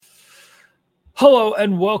Hello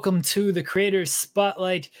and welcome to the Creators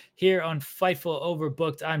Spotlight here on Fightful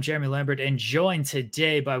Overbooked. I'm Jeremy Lambert and joined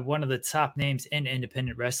today by one of the top names in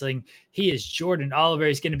independent wrestling. He is Jordan Oliver.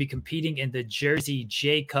 He's going to be competing in the Jersey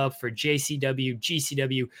J Cup for JCW,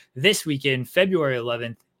 GCW this weekend, February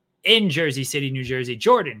 11th in Jersey City, New Jersey.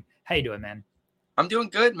 Jordan, how you doing, man? I'm doing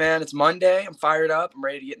good, man. It's Monday. I'm fired up. I'm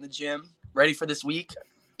ready to get in the gym. Ready for this week.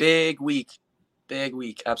 Big week.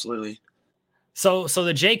 Absolutely. So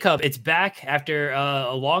the J Cup, it's back after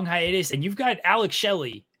a long hiatus, and you've got Alex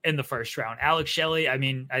Shelley in the first round. Alex Shelley, I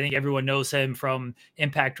mean, I think everyone knows him from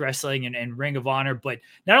Impact Wrestling and Ring of Honor, but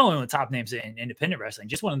not only one of the top names in independent wrestling,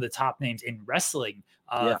 just one of the top names in wrestling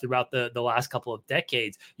throughout the last couple of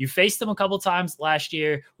decades. You faced him a couple times last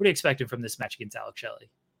year. What are you expecting from this match against Alex Shelley?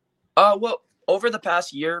 Well, over the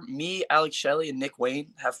past year, me, Alex Shelley, and Nick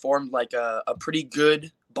Wayne have formed like a pretty good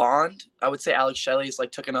bond. I would say Alex Shelley's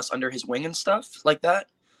like taken us under his wing and stuff like that.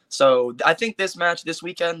 So I think this match this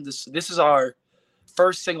weekend, this is our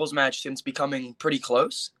first singles match since becoming pretty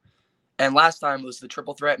close. And last time was the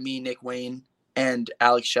triple threat, me, Nick Wayne, and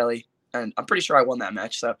Alex Shelley. And I'm pretty sure I won that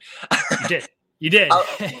match. So you did.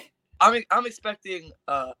 I'm expecting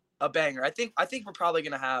a banger. I think we're probably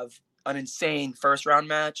gonna have an insane first round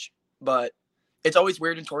match, but it's always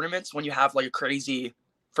weird in tournaments when you have like a crazy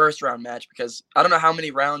first round match, because I don't know how many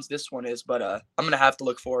rounds this one is, but I'm gonna have to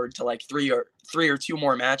look forward to like three or two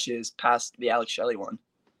more matches past the Alex Shelley one.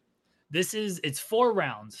 It's 4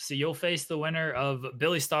 rounds, so you'll face the winner of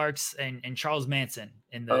Billy Starks and Charles Manson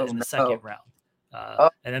in the second round,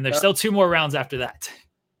 and then there's still 2 more rounds after that.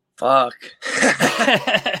 Fuck.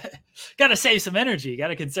 Gotta save some energy.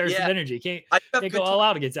 Gotta conserve some energy. Can't go all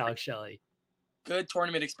out against Alex Shelley. Good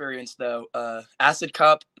tournament experience though. Acid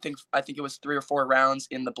Cup. I think it was 3 or 4 rounds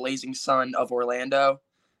in the Blazing Sun of Orlando,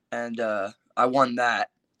 and I won that.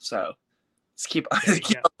 So let's keep up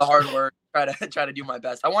the hard work. Try to do my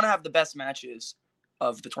best. I want to have the best matches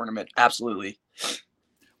of the tournament. Absolutely.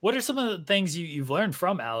 What are some of the things you've learned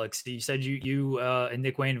from Alex? You said you and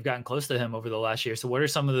Nick Wayne have gotten close to him over the last year. So what are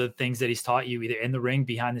some of the things that he's taught you, either in the ring,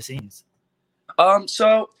 behind the scenes?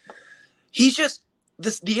 So he's just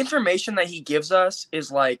the information that he gives us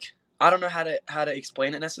is like, I don't know how to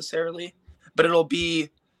explain it necessarily, but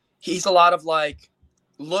he's a lot of like,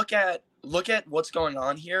 look at what's going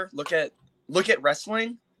on here. Look at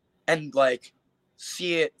wrestling and like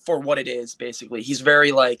see it for what it is. Basically, he's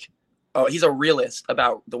very like, he's a realist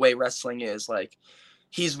about the way wrestling is. Like,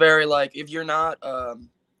 he's very like, if you're not,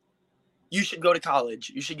 you should go to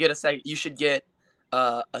college. You should get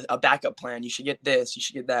a backup plan. You should get this. You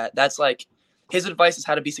should get that. That's like his advice is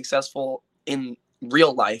how to be successful in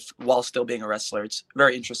real life while still being a wrestler. It's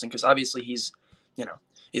very interesting because obviously he's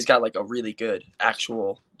got like a really good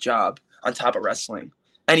actual job on top of wrestling,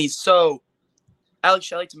 and Alex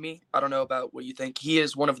Shelley, to me, I don't know about what you think, he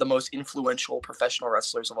is one of the most influential professional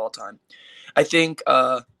wrestlers of all time. I think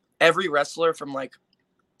every wrestler from like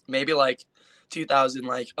maybe like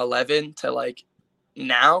 2011 to like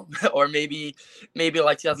now, or maybe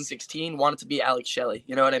like 2016, wanted to be Alex Shelley.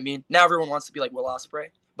 You know what I mean? Now everyone wants to be like Will Ospreay,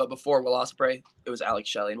 but before Will Ospreay, it was Alex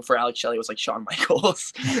Shelley, and before Alex Shelley, it was like Shawn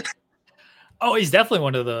Michaels. Oh, he's definitely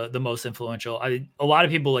one of the most influential. A lot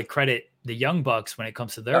of people like credit the Young Bucks when it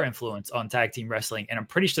comes to their influence on tag team wrestling, and I'm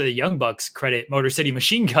pretty sure the Young Bucks credit Motor City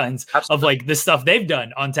Machine Guns of like the stuff they've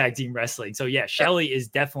done on tag team wrestling. So yeah, Shelley is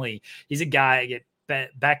definitely, he's a guy, get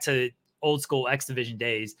back to old school X Division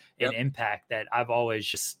days in Impact, that I've always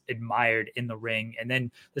just admired in the ring. And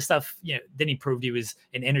then the stuff, then he proved he was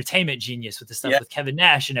an entertainment genius with the stuff with Kevin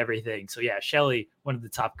Nash and everything. So yeah, Shelley, one of the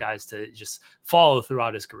top guys to just follow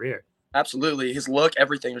throughout his career. Absolutely. His look,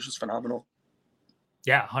 everything was just phenomenal.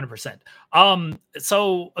 Yeah, 100%.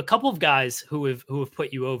 So a couple of guys who have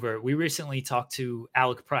put you over. We recently talked to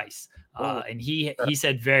Alec Price, and he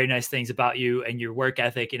said very nice things about you and your work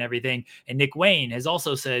ethic and everything. And Nick Wayne has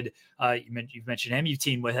also said, you've mentioned him, you've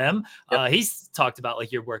teamed with him. He's talked about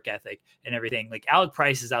like your work ethic and everything. Like Alec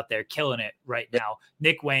Price is out there killing it right now.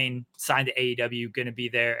 Nick Wayne signed to AEW, going to be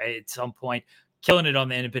there at some point, killing it on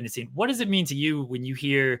the independent scene. What does it mean to you when you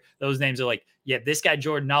hear those names are like, yeah, this guy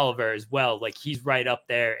Jordan Oliver as well, like he's right up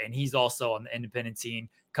there, and he's also on the independent scene,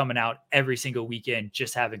 coming out every single weekend,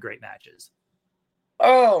 just having great matches?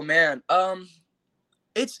 Oh man,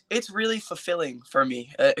 it's really fulfilling for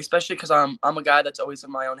me, especially because I'm a guy that's always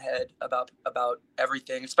in my own head about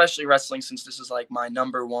everything, especially wrestling, since this is like my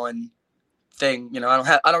number one thing.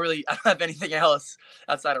 I don't have anything else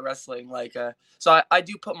outside of wrestling. Like, so I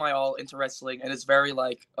do put my all into wrestling, and it's very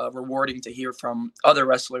like rewarding to hear from other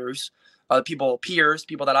wrestlers, peers,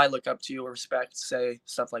 people that I look up to or respect, say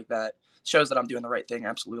stuff like that. Shows that I'm doing the right thing.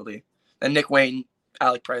 Absolutely. And Nick Wayne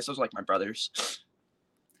Alec Price. Those are like my brothers.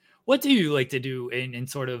 What do you like to do in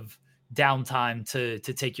sort of downtime to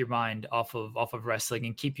take your mind off of wrestling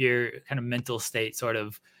and keep your kind of mental state sort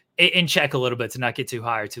of in check a little bit to not get too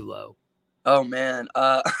high or too low? Oh man,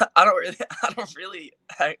 I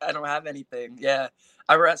don't have anything. Yeah,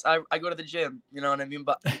 I rest. I go to the gym. You know what I mean?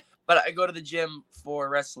 But I go to the gym for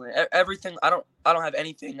wrestling. Everything. I don't have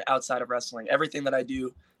anything outside of wrestling. Everything that I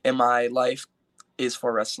do in my life is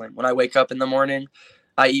for wrestling. When I wake up in the morning,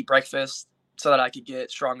 I eat breakfast so that I could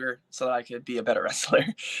get stronger, so that I could be a better wrestler.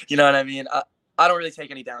 You know what I mean? I don't really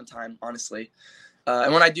take any downtime, honestly.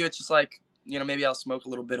 And when I do, it's just like, you know, maybe I'll smoke a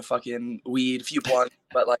little bit of fucking weed, a few blunts,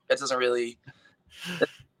 but like it doesn't really.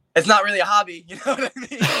 It's not really a hobby, you know what I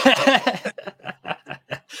mean?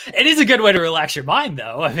 It is a good way to relax your mind,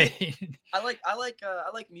 though. I mean, I like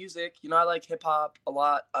music. You know, I like hip hop a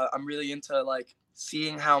lot. I'm really into like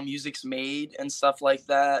seeing how music's made and stuff like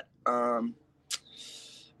that.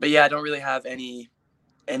 But yeah, I don't really have any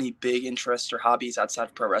big interests or hobbies outside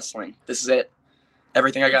of pro wrestling. This is it.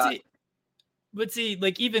 Everything I got. But see,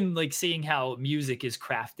 like even like seeing how music is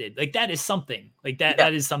crafted, like that is something like that. Yeah.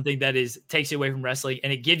 That is something that takes you away from wrestling,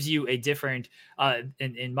 and it gives you a different,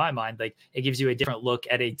 in my mind, like it gives you a different look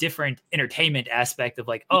at a different entertainment aspect of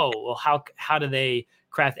like, oh, well, how do they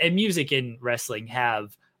craft? And music in wrestling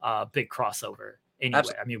have big crossover anyway.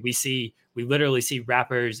 Absolutely. I mean, we literally see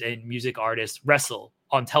rappers and music artists wrestle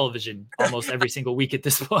on television almost every single week at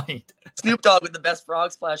this point. Snoop Dogg with the best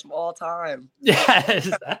frog splash of all time. Yes.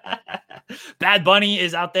 Bad Bunny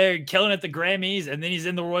is out there killing at the Grammys, and then he's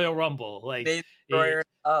in the Royal Rumble. Like, Destroyer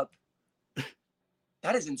up.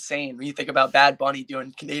 That is insane when you think about Bad Bunny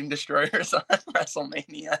doing Canadian Destroyers on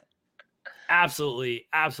WrestleMania. Absolutely,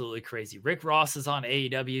 absolutely crazy. Rick Ross is on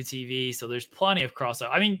AEW TV, so there's plenty of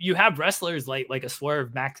crossover. I mean, you have wrestlers like a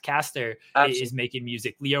Swerve, Max Caster is making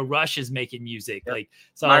music. Leo Rush is making music. Yep. Like,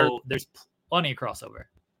 so there's plenty of crossover.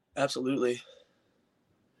 Absolutely.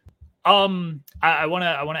 I want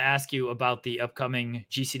to ask you about the upcoming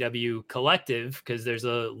GCW collective, because there's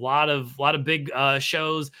a lot of big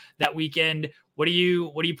shows that weekend. What are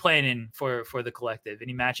you planning for the collective?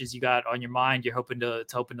 Any matches you got on your mind you're hoping to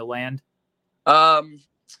land? The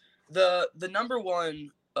number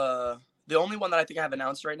one, the only one that I think I have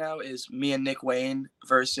announced right now is me and Nick Wayne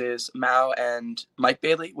versus Mao and Mike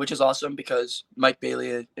Bailey, which is awesome because I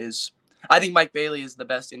think Mike Bailey is the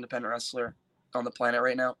best independent wrestler on the planet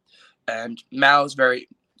right now. And Mao's very,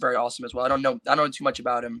 very awesome as well. I don't know too much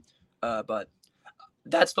about him, but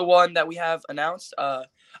that's the one that we have announced. I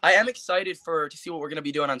am excited to see what we're gonna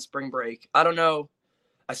be doing on spring break. I don't know.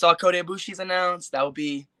 I saw Kota Ibushi's announced. That would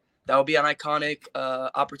be an iconic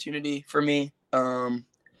opportunity for me. But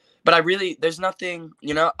there's nothing.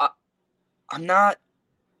 You know, I'm not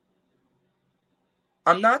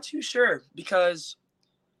too sure because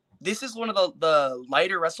this is one of the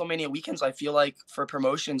lighter WrestleMania weekends, I feel like, for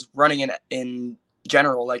promotions running in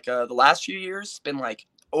general. Like the last few years, it's been like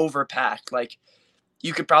overpacked. Like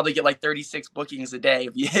you could probably get like 36 bookings a day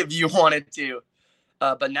if you wanted to.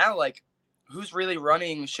 But now, like, who's really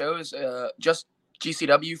running shows? Just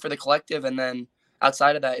GCW for the collective, and then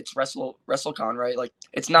outside of that, it's WrestleCon, right? Like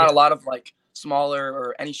it's not a lot of like smaller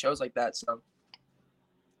or any shows like that. So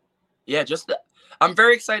yeah, I'm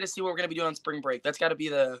very excited to see what we're gonna be doing on spring break. That's got to be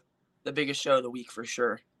the biggest show of the week for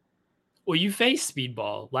sure. Well, you faced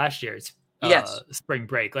Speedball last year's yes. Spring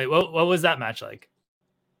break. Like, what was that match like?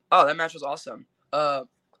 Oh, that match was awesome. I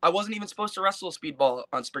wasn't even supposed to wrestle Speedball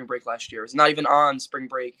on spring break last year. It's not even on spring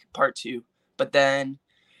break part 2. But then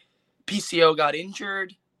PCO got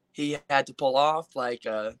injured. He had to pull off. Like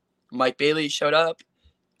Mike Bailey showed up.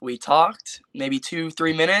 We talked maybe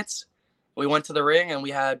 2-3 minutes. We went to the ring and we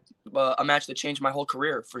had a match that changed my whole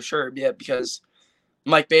career for sure. Yeah, because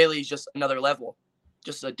Mike Bailey is just another level,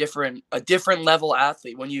 just a different level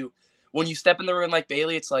athlete. When you step in the ring like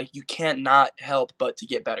Bailey, it's like you can't not help but to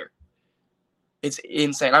get better. It's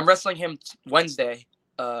insane. I'm wrestling him Wednesday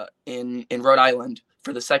in Rhode Island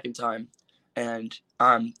for the second time, and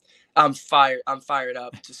I'm fired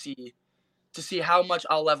up to see how much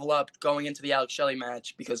I'll level up going into the Alex Shelley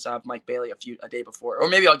match because I have Mike Bailey a day before, or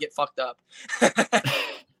maybe I'll get fucked up.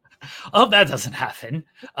 Oh, that doesn't happen.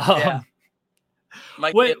 Yeah.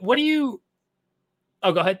 What do you?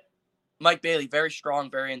 Oh, go ahead. Mike Bailey, very strong,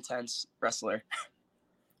 very intense wrestler.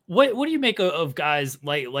 What do you make of guys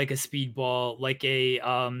like a Speedball, like a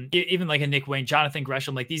even like a Nick Wayne, Jonathan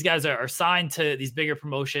Gresham? Like these guys are signed to these bigger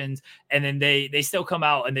promotions, and then they still come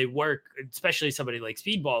out and they work. Especially somebody like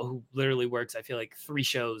Speedball who literally works, I feel like 3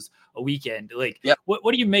 shows a weekend. Like, yep.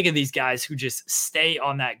 What do you make of these guys who just stay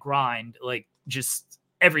on that grind, like just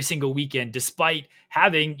every single weekend, despite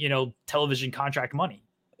having, television contract money.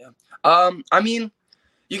 Yeah. I mean,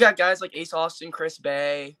 you got guys like Ace Austin, Chris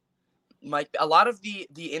Bay, Mike. A lot of the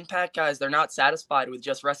Impact guys, they're not satisfied with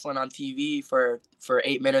just wrestling on TV for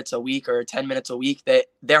 8 minutes a week or 10 minutes a week.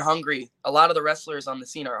 They're hungry. A lot of the wrestlers on the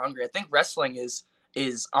scene are hungry. I think wrestling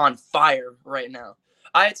is on fire right now.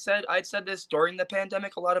 I had said this during the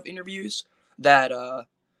pandemic, a lot of interviews, that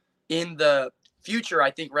in the future,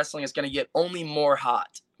 I think wrestling is going to get only more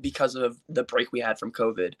hot because of the break we had from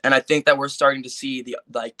COVID. And I think that we're starting to see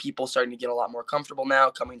people starting to get a lot more comfortable now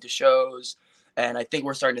coming to shows. And I think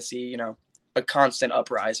we're starting to see, a constant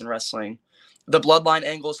uprise in wrestling. The bloodline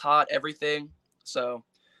angle's hot, everything. So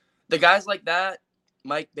the guys like that,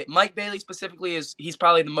 Mike Bailey specifically, he's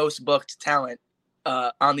probably the most booked talent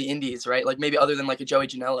on the indies, right? Like maybe other than like a Joey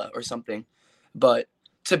Janela or something. But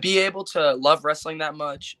to be able to love wrestling that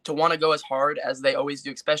much, to want to go as hard as they always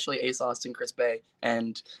do, especially Ace Austin, Chris Bay,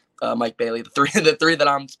 and Mike Bailey, the three that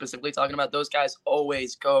I'm specifically talking about, those guys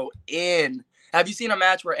always go in. Have you seen a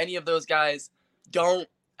match where any of those guys don't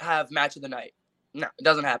have match of the night? No, it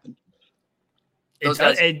doesn't happen.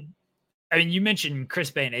 I mean, you mentioned Chris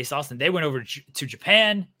Bay and Ace Austin. They went over to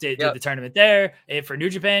Japan, did the tournament there for New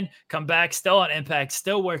Japan, come back, still on Impact,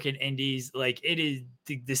 still working indies. Like, it is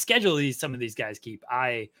the schedule some of these guys keep.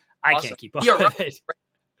 I can't keep up with it.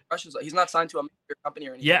 He's not signed to a major company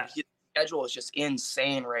or anything. Yeah. His schedule is just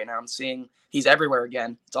insane right now. I'm seeing he's everywhere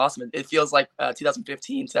again. It's awesome. It feels like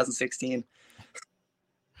 2015, 2016.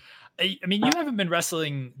 I mean, you haven't been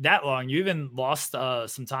wrestling that long. You even lost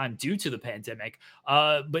some time due to the pandemic.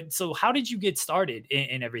 But so how did you get started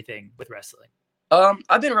in everything with wrestling?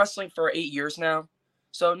 I've been wrestling for 8 years now.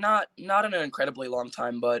 So not an incredibly long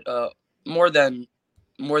time, but more than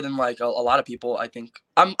like a lot of people, I think.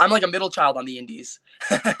 I'm like a middle child on the indies.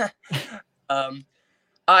 I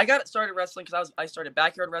got started wrestling because I started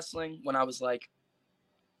backyard wrestling when I was like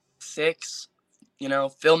 6.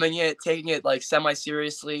 Filming it, taking it like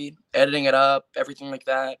semi-seriously, editing it up, everything like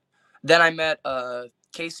that. Then I met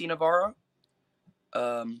Casey Navarro,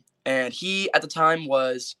 and he at the time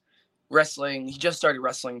was wrestling. He just started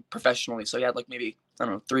wrestling professionally, so he had like maybe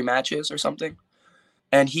 3 matches or something.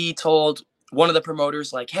 And he told one of the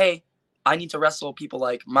promoters like, "Hey, I need to wrestle people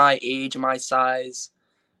like my age, my size,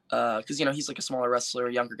 because he's like a smaller wrestler,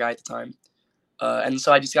 a younger guy at the time." And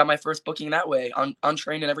so I just got my first booking that way,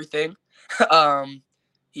 untrained and everything.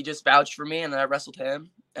 He just vouched for me, and then I wrestled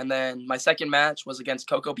him. And then my second match was against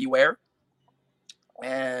Coco Beware,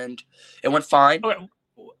 and it went fine. Okay.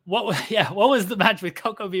 What was the match with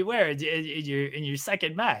Coco Beware in your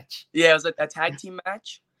second match? Yeah, it was a tag team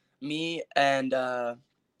match. Me and I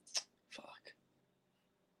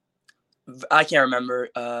can't remember.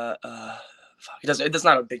 It's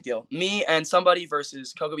not a big deal. Me and somebody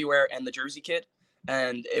versus Coco Beware and the Jersey Kid,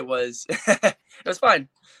 and it was it was fine.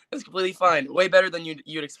 It was completely fine. Way better than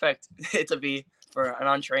you'd expect it to be for an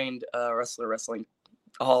untrained wrestler wrestling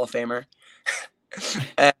a Hall of Famer.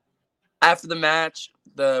 And after the match,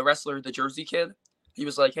 the wrestler, the Jersey Kid, he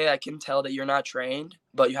was like, "Hey, I can tell that you're not trained,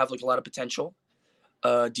 but you have like a lot of potential.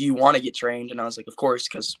 Do you want to get trained?" And I was like, "Of course,"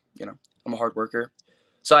 because I'm a hard worker.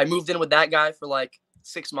 So I moved in with that guy for like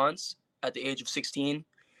 6 months at the age of 16.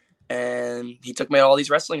 And he took me to all these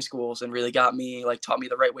wrestling schools and really taught me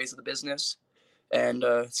the right ways of the business. And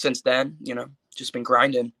since then, just been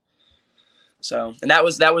grinding. So, and that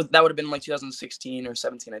would have been like 2016 or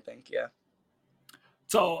 17, I think. Yeah.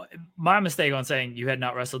 So my mistake on saying you had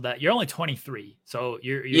not wrestled that. You're only 23, so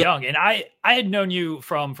you're young. And I had known you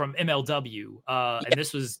from MLW, and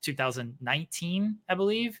this was 2019, I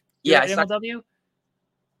believe. Yeah, MLW.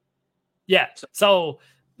 Yeah. So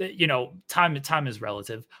time is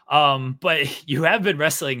relative. But you have been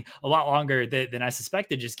wrestling a lot longer than I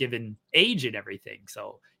suspected, just given age and everything.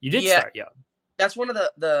 So you did start young. That's one of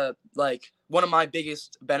one of my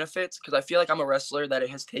biggest benefits, because I feel like I'm a wrestler that it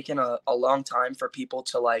has taken a long time for people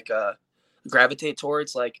to gravitate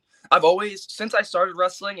towards. Like, I've always, since I started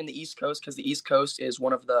wrestling in the East Coast, because the East Coast is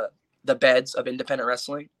one of the beds of independent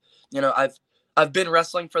wrestling. I've been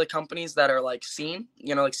wrestling for the companies that are like seen,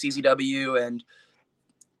 like CZW and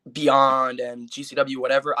Beyond and GCW,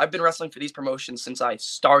 whatever. I've been wrestling for these promotions since I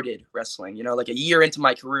started wrestling. Like a year into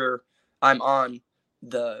my career, I'm on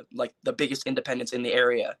the biggest independents in the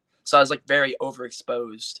area. So I was like very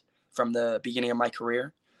overexposed from the beginning of my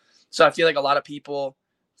career. So I feel like a lot of people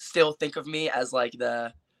still think of me as like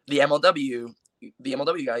the MLW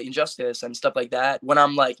guy, Injustice and stuff like that, when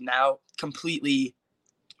I'm like now completely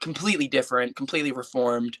different, completely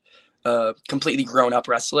reformed, completely grown up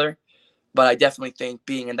wrestler. But I definitely think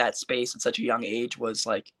being in that space at such a young age was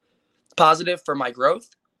like positive for my growth.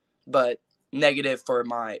 But negative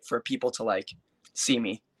for people to like see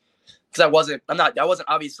me, because I wasn't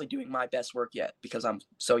obviously doing my best work yet because I'm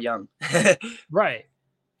so young. Right.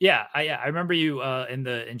 Yeah, I remember you in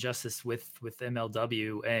the Injustice with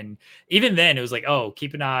MLW, and even then it was like, oh,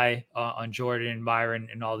 keep an eye on Jordan, Myron,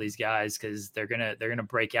 and all these guys because they're gonna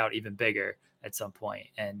break out even bigger at some point.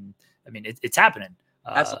 And I mean, it's happening.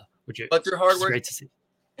 Absolutely. Which But through hard is work great to see.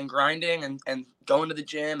 and grinding and going to the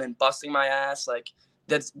gym and busting my ass, like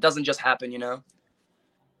that doesn't just happen, you know?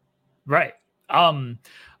 Right.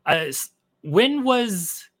 When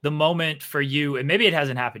was the moment for you? And maybe it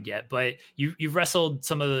hasn't happened yet, but you've wrestled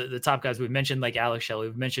some of the top guys. We've mentioned like Alex Shelley.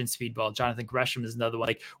 We've mentioned Speedball. Jonathan Gresham is another one.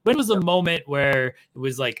 Like, when was the moment where it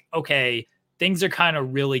was like, okay, things are kind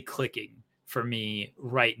of really clicking for me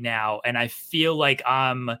right now, and I feel like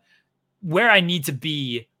I'm where I need to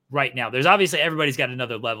be right now? There's obviously everybody's got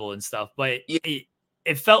another level and stuff, but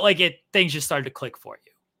it felt like things just started to click for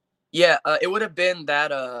you. Yeah, it would have been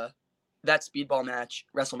that Speedball match,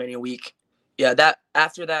 WrestleMania week. Yeah, that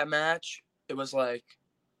after that match, it was like,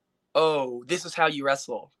 oh, this is how you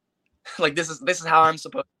wrestle. Like this is how I'm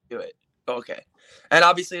supposed to do it. Okay. And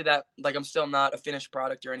obviously that, like, I'm still not a finished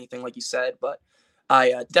product or anything like you said, but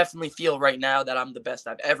I definitely feel right now that I'm the best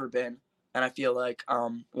I've ever been, and I feel like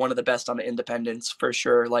one of the best on the independents for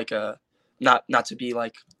sure. Like not to be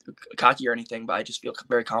like cocky or anything, but I just feel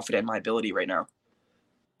very confident in my ability right now.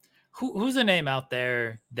 Who's a name out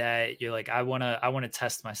there that you're like, I wanna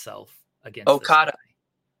test myself against Okada.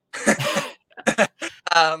 this guy?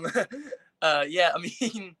 Yeah, I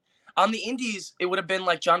mean, on the indies, it would have been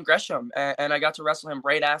like John Gresham, and I got to wrestle him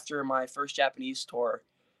right after my first Japanese tour.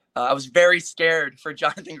 I was very scared for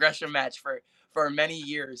Jonathan Gresham match for many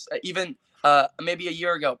years. Even maybe a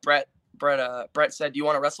year ago, Brett said, "Do you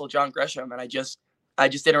want to wrestle John Gresham?" And I just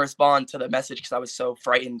didn't respond to the message because I was so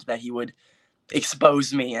frightened that he would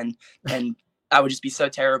expose me and I would just be so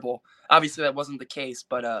terrible. Obviously, that wasn't the case,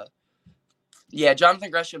 but yeah,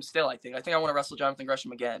 Jonathan Gresham still. I think I want to wrestle Jonathan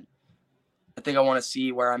Gresham again. I think I want to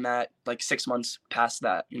see where I'm at like 6 months past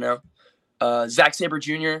that, you know. Zack Sabre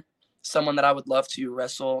Jr., someone that I would love to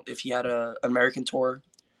wrestle if he had an American tour.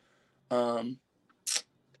 I've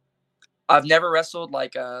never wrestled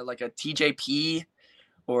like a TJP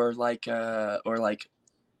or like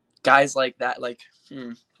guys like that. Like,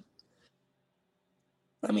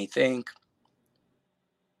 let me think.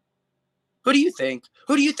 Who do you think?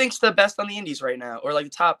 Who do you think's the best on the indies right now, or like the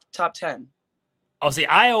top 10? I'll see.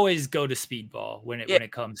 I always go to Speedball when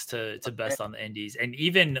it comes to best on the indies, and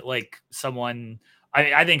even like someone.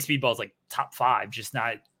 I think Speedball is like top 5, just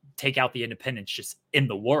not take out the independents, just in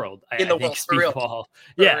the world. I think Speedball.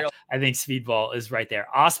 I think Speedball is right there.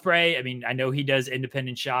 Osprey. I mean, I know he does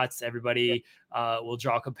independent shots. Everybody will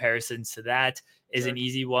draw comparisons to that. Is an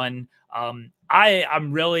easy one.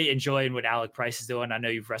 I'm really enjoying what Alec Price is doing. I know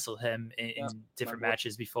you've wrestled him in different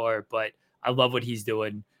matches before, but I love what he's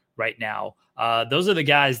doing right now. Those are the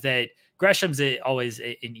guys that Gresham's always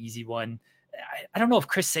an easy one. I don't know if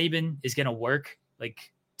Chris Sabin is going to work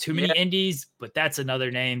like too many indies, but that's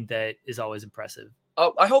another name that is always impressive.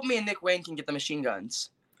 Oh, I hope me and Nick Wayne can get the machine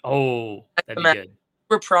guns. Oh, that'd be good.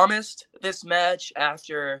 We're promised this match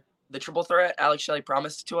after the triple threat. Alex Shelley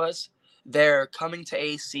promised it to us. They're coming to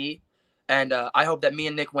AC, and I hope that me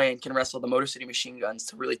and Nick Wayne can wrestle the Motor City Machine Guns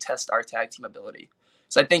to really test our tag team ability.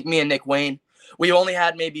 So I think me and Nick Wayne, we've only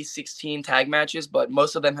had maybe 16 tag matches, but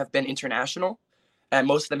most of them have been international, and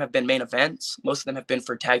most of them have been main events. Most of them have been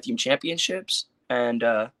for tag team championships, and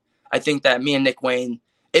I think that me and Nick Wayne,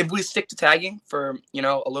 if we stick to tagging for, you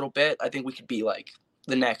know, a little bit, I think we could be like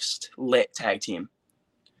the next lit tag team.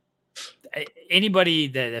 Anybody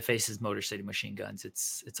that faces Motor City Machine Guns,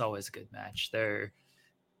 it's always a good match. They're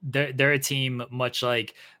a team much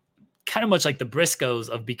like the Briscoes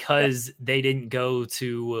of, because they didn't go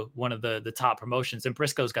to one of the top promotions, and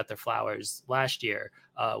Briscoes got their flowers last year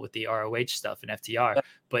with the ROH stuff and FTR,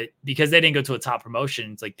 but because they didn't go to a top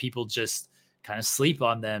promotion, it's like people just kind of sleep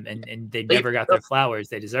on them, and they never got their flowers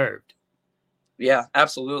they deserved. Yeah,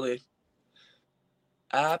 absolutely.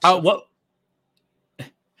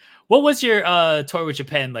 What was your tour with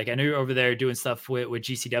Japan like? I know you're over there doing stuff with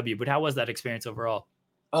GCW, but how was that experience overall?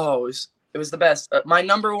 Oh, it was the best. My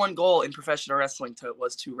number one goal in professional wrestling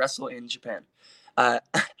was to wrestle in Japan.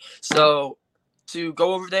 So to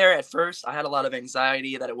go over there at first, I had a lot of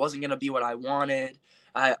anxiety that it wasn't going to be what I wanted.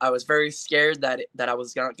 I was very scared that I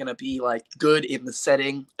was not going to be like good in the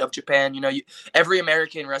setting of Japan. You know, every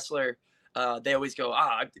American wrestler, they always go,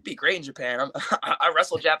 I'd be great in Japan. I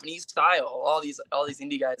wrestle Japanese style, all these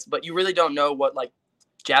indie guys, but you really don't know what like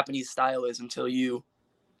Japanese style is until you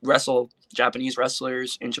wrestle Japanese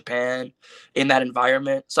wrestlers in Japan in that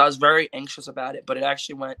environment. So I was very anxious about it, but it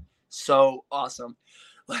actually went so awesome.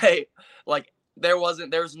 Like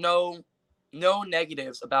there's no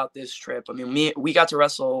negatives about this trip. I mean, we got to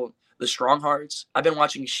wrestle the Strong Hearts. I've been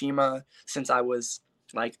watching Shima since I was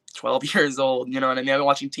like 12 years old. You know what I mean? I've been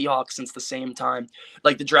watching T-Hawk since the same time.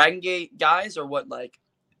 Like the Dragon Gate guys are what like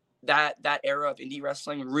that era of indie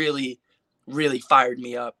wrestling really fired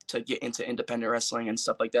me up to get into independent wrestling and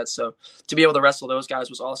stuff like that. So to be able to wrestle those guys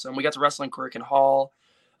was awesome. We got to wrestle in Korakuen Hall.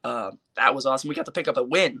 That was awesome. We got to pick up a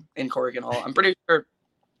win in Korakuen Hall. I'm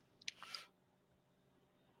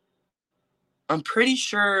pretty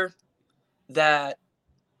sure that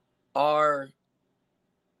our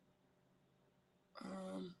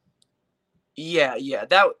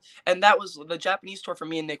that was the Japanese tour for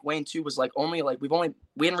me and Nick Wayne too. Was like we hadn't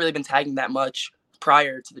really been tagging that much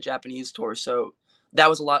prior to the Japanese tour, so that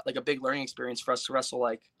was a big learning experience for us to wrestle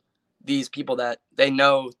like these people that they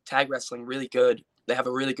know tag wrestling really good. They have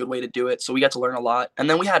a really good way to do it, so we got to learn a lot. And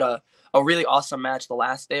then we had a really awesome match the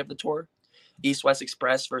last day of the tour, East West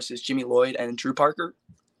Express versus Jimmy Lloyd and Drew Parker.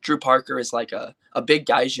 Drew Parker is like a big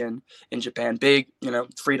gaijin in Japan, big,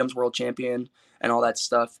 Freedom's world champion and all that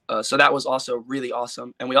stuff. So that was also really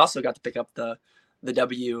awesome. And we also got to pick up the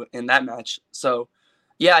W in that match. So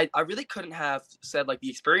yeah, I really couldn't have said like the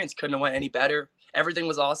experience couldn't have went any better. Everything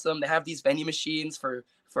was awesome. They have these vending machines for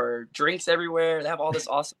drinks everywhere. They have all this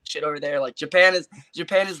awesome shit over there. Like Japan is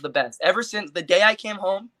the best. Ever since the day I came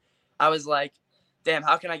home, I was like, damn,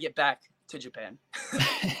 how can I get back to Japan?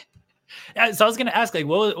 Yeah, so I was going to ask, like,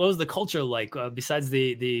 what was the culture like besides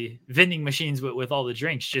the vending machines with all the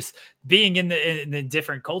drinks, just being in the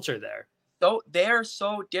different culture there? So they're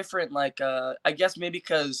so different. Like, I guess maybe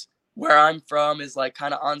because where I'm from is like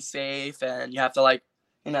kind of unsafe and you have to like,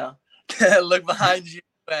 look behind you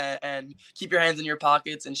and keep your hands in your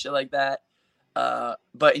pockets and shit like that.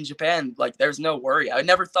 But in Japan, like, there's no worry. I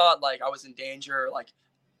never thought like I was in danger. Like,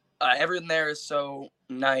 everything there is so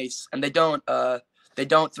nice, and they don't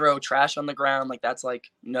throw trash on the ground. Like, that's like,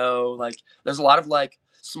 no, like there's a lot of like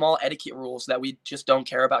small etiquette rules that we just don't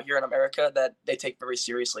care about here in America that they take very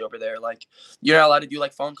seriously over there. Like, you're not allowed to do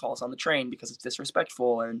like phone calls on the train because it's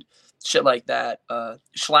disrespectful and shit like that.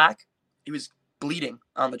 Schlack, he was bleeding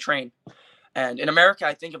on the train. And in America,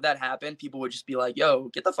 I think if that happened, people would just be like, yo,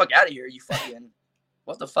 get the fuck out of here, you fucking,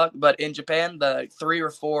 what the fuck? But in Japan, the 3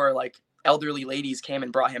 or 4 like elderly ladies came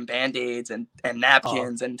and brought him Band-Aids and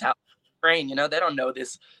napkins and towels. Train, they don't know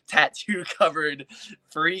this tattoo covered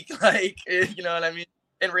freak. Like, you know what I mean?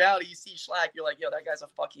 In reality, you see Schlack, you're like, yo, that guy's a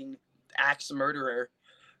fucking axe murderer.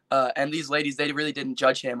 And these ladies, they really didn't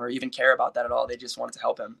judge him or even care about that at all. They just wanted to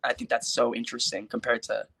help him. I think that's so interesting compared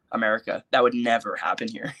to America. That would never happen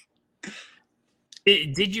here.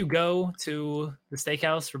 Did you go to the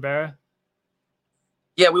steakhouse, RIBERA?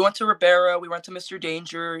 Yeah, we went to RIBERA. We went to Mr.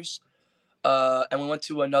 Danger's. And we went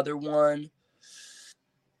to another one.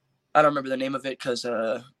 I don't remember the name of it because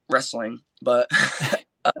wrestling, but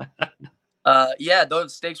yeah,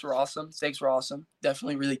 those steaks were awesome.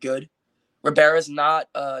 Definitely really good. RIBERA's not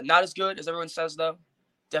as good as everyone says though.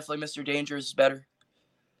 Definitely Mr. Danger's is better.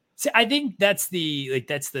 See, I think that's the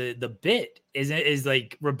bit is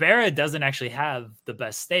like RIBERA doesn't actually have the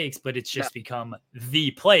best steaks, but it's just become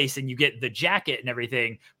the place, and you get the jacket and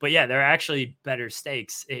everything. But yeah, there are actually better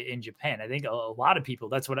steaks in Japan. I think a lot of people.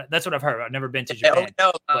 That's what I've heard. I've never been to Japan.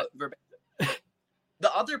 The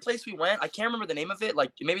other place we went, I can't remember the name of it.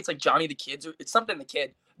 Like maybe it's like Johnny the Kid's. It's something the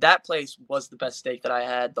Kid. That place was the best steak that I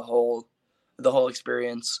had the whole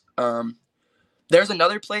experience. There's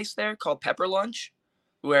another place there called Pepper Lunch,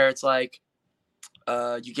 where it's like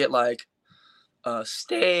you get like a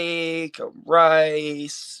steak, a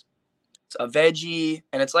rice, a veggie,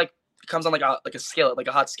 and it's like it comes on like a skillet, like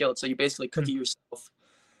a hot skillet. So you basically cook it yourself,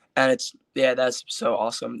 and that's so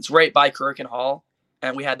awesome. It's right by Korakuen Hall,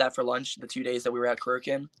 and we had that for lunch the 2 days that we were at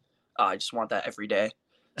Korakuen. I just want that every day,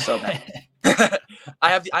 so bad. I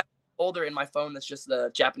have a folder in my phone that's just the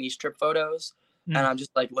Japanese trip photos, and I'm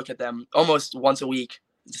just like look at them almost once a week.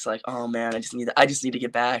 Just like, oh man, I just need to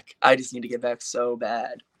get back. I just need to get back so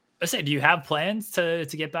bad. I say, do you have plans to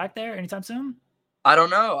get back there anytime soon? I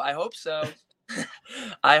don't know. I hope so.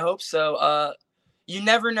 I hope so. You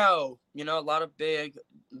never know. A lot of big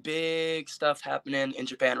stuff happening in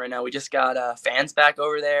Japan right now. We just got fans back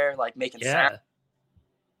over there, like making sound.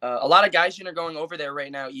 A lot of guys are going over there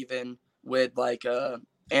right now, even with like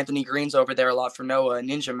Anthony Green's over there a lot for Noah,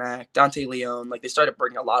 Ninja Mac, Dante Leon. Like, they started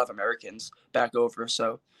bringing a lot of Americans back over.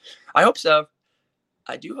 So I hope so.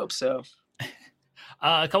 I do hope so.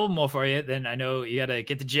 A couple more for you. Then I know you got to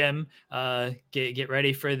get the gym, get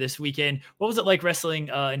ready for this weekend. What was it like wrestling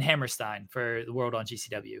in Hammerstein for the World on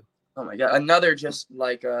GCW? Oh my God. Another just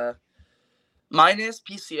like minus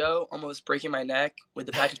PCO, almost breaking my neck with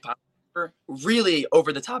the package pop. Really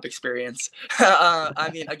over the top experience. I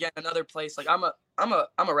mean, again, another place like I'm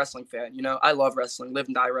a wrestling fan. You know, I love wrestling, live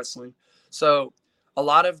and die wrestling. So a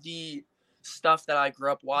lot of the stuff that I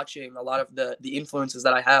grew up watching, a lot of the influences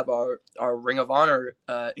that I have are Ring of Honor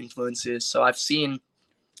influences. So I've seen,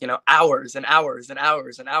 you know, hours and hours and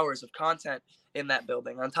hours and hours of content in that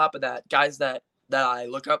building. On top of that, guys that I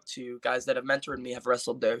look up to, guys that have mentored me, have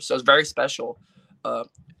wrestled there. So it's very special.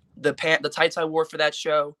 The tights I wore for that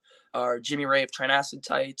show are Jimmy Rave Trinacid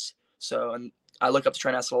tights. So, and I look up to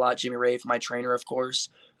Trinacid a lot. Jimmy Rave, my trainer, of course.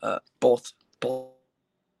 Both.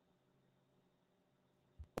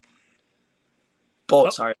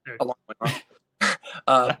 Sorry, a long way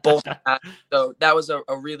wrong. Both. So that was a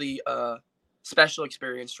really special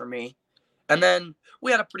experience for me. And then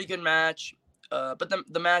we had a pretty good match, but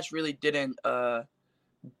the match really didn't.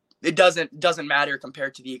 It doesn't matter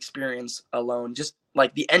compared to the experience alone. Just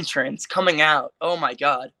like the entrance coming out. Oh my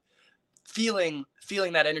God. Feeling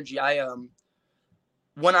that energy.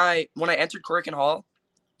 When I entered Corrigan Hall,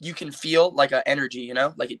 you can feel like an energy, you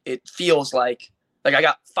know, like it feels like I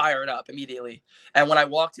got fired up immediately. And when I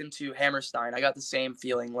walked into Hammerstein, I got the same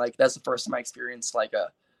feeling. Like that's the first time I experienced like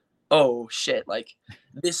oh shit, like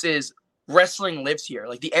this is wrestling lives here.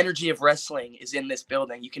 Like the energy of wrestling is in this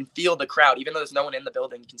building. You can feel the crowd, even though there's no one in the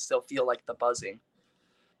building, you can still feel like the buzzing.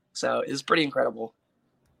 So it was pretty incredible.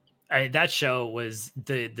 That show was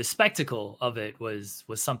the spectacle of it was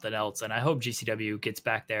something else, and I hope GCW gets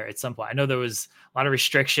back there at some point. I know there was a lot of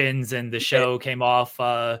restrictions, and the show came off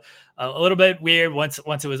a little bit weird once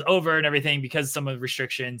it was over and everything because of some of the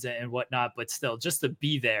restrictions and whatnot. But still, just to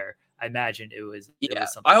be there, I imagine it was. Yeah, it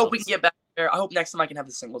was something I hope else. we can get back there. I hope next time I can have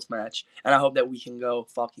the singles match, and I hope that we can go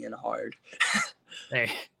fucking hard. Hey,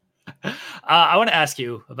 I want to ask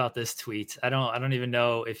you about this tweet. I don't even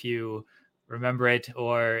know if you remember it,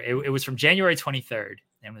 or it was from January 23rd,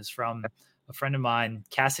 and it was from a friend of mine,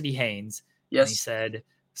 Cassidy Haynes. Yes. And he said,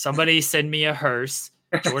 "Somebody send me a hearse.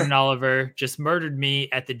 Jordan Oliver just murdered me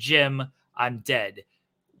at the gym. I'm dead."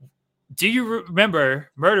 Do you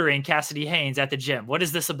remember murdering Cassidy Haynes at the gym? What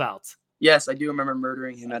is this about? Yes, I do remember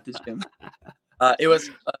murdering him at the gym. It was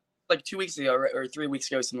like 2 weeks ago or 3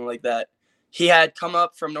 weeks ago, something like that. He had come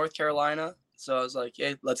up from North Carolina, so I was like,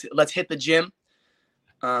 "Hey, let's hit the gym."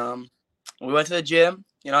 We went to the gym.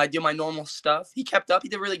 You know, I do my normal stuff. He kept up. He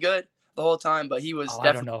did really good the whole time, but he was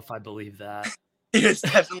I don't know if I believe that. He was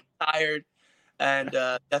definitely tired and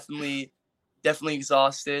definitely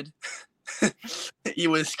exhausted. He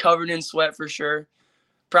was covered in sweat for sure.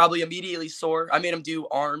 Probably immediately sore. I made him do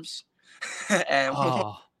arms. And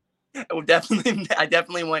I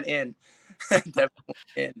definitely went in.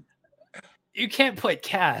 You can't put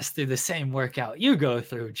Cass through the same workout you go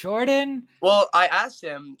through, Jordan. Well, I asked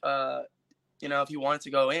him, you know, if he wanted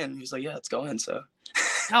to go in. He was like, "Yeah, let's go in." So.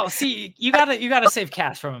 Oh, see, you gotta save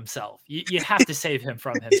Cass from himself. You have to save him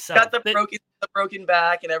from himself. Got the broken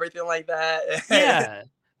back and everything like that. Yeah.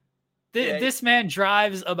 This man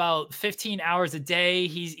drives about 15 hours a day.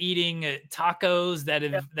 He's eating tacos that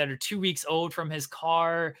are 2 weeks old from his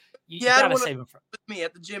car. You gotta save him from with me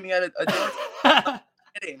at the gym. He had a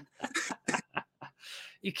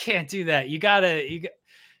You can't do that.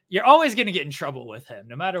 You're always gonna get in trouble with him,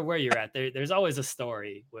 no matter where you're at. There's always a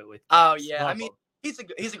story with Oh yeah, I mean he's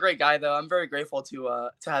a great guy though. I'm very grateful to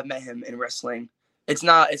have met him in wrestling. It's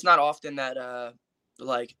not often that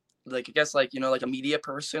like I guess like, you know, like a media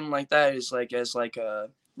person like that is like as like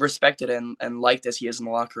respected and liked as he is in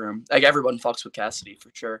the locker room. Like everyone fucks with Cassidy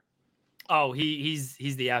for sure. Oh, he's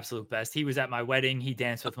the absolute best. He was at my wedding. He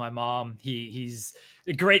danced with my mom. He's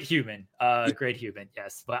a great human. Great human.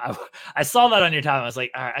 Yes. But I saw that on your time. I was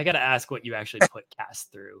like, all right, I got to ask what you actually put Cass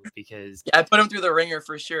through, because yeah, I put him through the ringer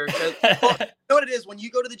for sure. Well, you know what it is? When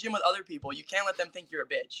you go to the gym with other people, you can't let them think you're a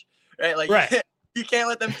bitch, right? Like, right. You can't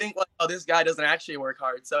let them think like, oh, this guy doesn't actually work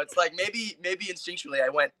hard. So it's like maybe instinctually I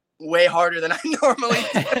went way harder than I normally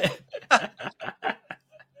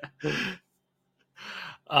do.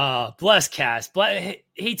 Bless Cass.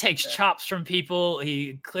 He takes chops from people.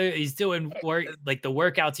 He's doing work like the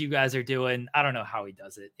workouts you guys are doing. I don't know how he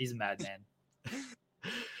does it. He's a madman.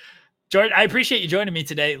 Jordan, I appreciate you joining me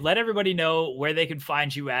today. Let everybody know where they can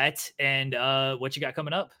find you at and what you got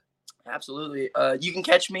coming up. Absolutely. You can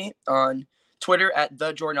catch me on Twitter at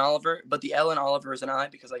the Jordan Oliver, but the L in Oliver is an I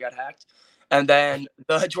because I got hacked. And then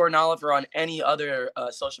the Jordan Oliver on any other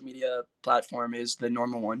social media platform is the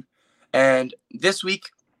normal one. And this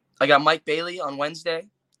week, I got Mike Bailey on Wednesday,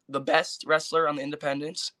 the best wrestler on the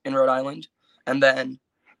independents in Rhode Island. And then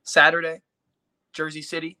Saturday, Jersey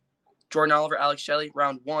City, Jordan Oliver, Alex Shelley,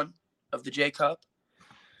 round 1 of the J Cup.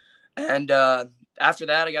 And after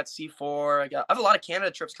that, I got C4. I have a lot of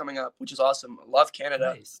Canada trips coming up, which is awesome. I love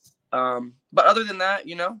Canada. Nice. But other than that,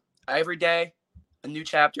 every day, a new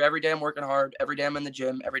chapter. Every day I'm working hard. Every day I'm in the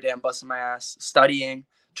gym. Every day I'm busting my ass, studying,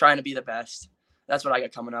 trying to be the best. That's what I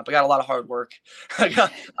got coming up. I got a lot of hard work. I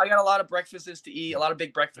got a lot of breakfasts to eat, a lot of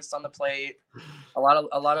big breakfasts on the plate, a lot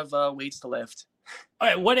of weights to lift. All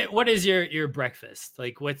right, what is your breakfast?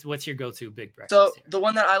 Like what's your go-to big breakfast? So the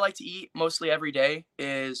one that I like to eat mostly every day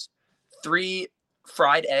is 3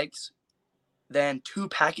 fried eggs, then 2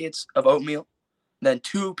 packets of oatmeal, then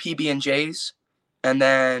 2 PB&Js, and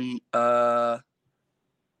then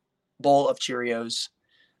bowl of Cheerios.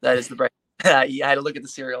 That is the breakfast. I had to look at the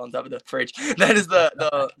cereal on top of the fridge. That is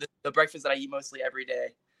the breakfast that I eat mostly every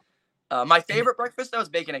day. My favorite breakfast, though, is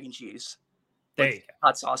bacon, egg, and cheese. There you go.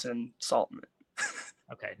 Hot sauce and salt in it.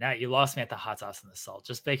 Okay, now you lost me at the hot sauce and the salt.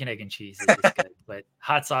 Just bacon, egg, and cheese is good, but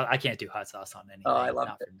hot sauce, I can't do hot sauce on anything. Oh, I love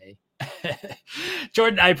Not it. for me.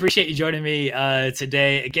 Jordan, I appreciate you joining me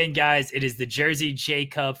today. Again, guys, it is the Jersey J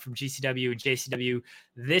Cup from GCW and JCW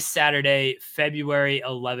this Saturday, February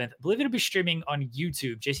 11th. I believe it'll be streaming on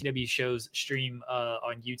YouTube. JCW shows stream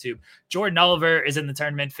on YouTube. Jordan Oliver is in the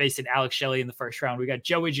tournament facing Alex Shelley in the first round. We got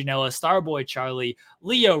Joey Janela, Starboy Charlie,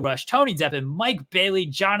 Leo Rush, Tony Deppen, Mike Bailey,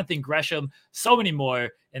 Jonathan Gresham, so many more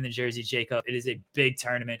in the Jersey J Cup. It is a big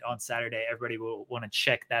tournament on Saturday. Everybody will want to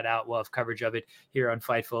check that out. We'll have coverage of it here on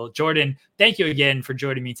Fightful. Jordan, thank you again for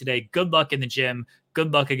joining me today. Good luck in the gym.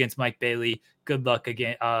 Good luck against Mike Bailey. Good luck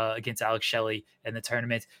again against Alex Shelley in the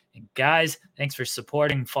tournament. And guys, thanks for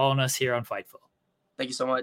supporting and following us here on Fightful. Thank you so much.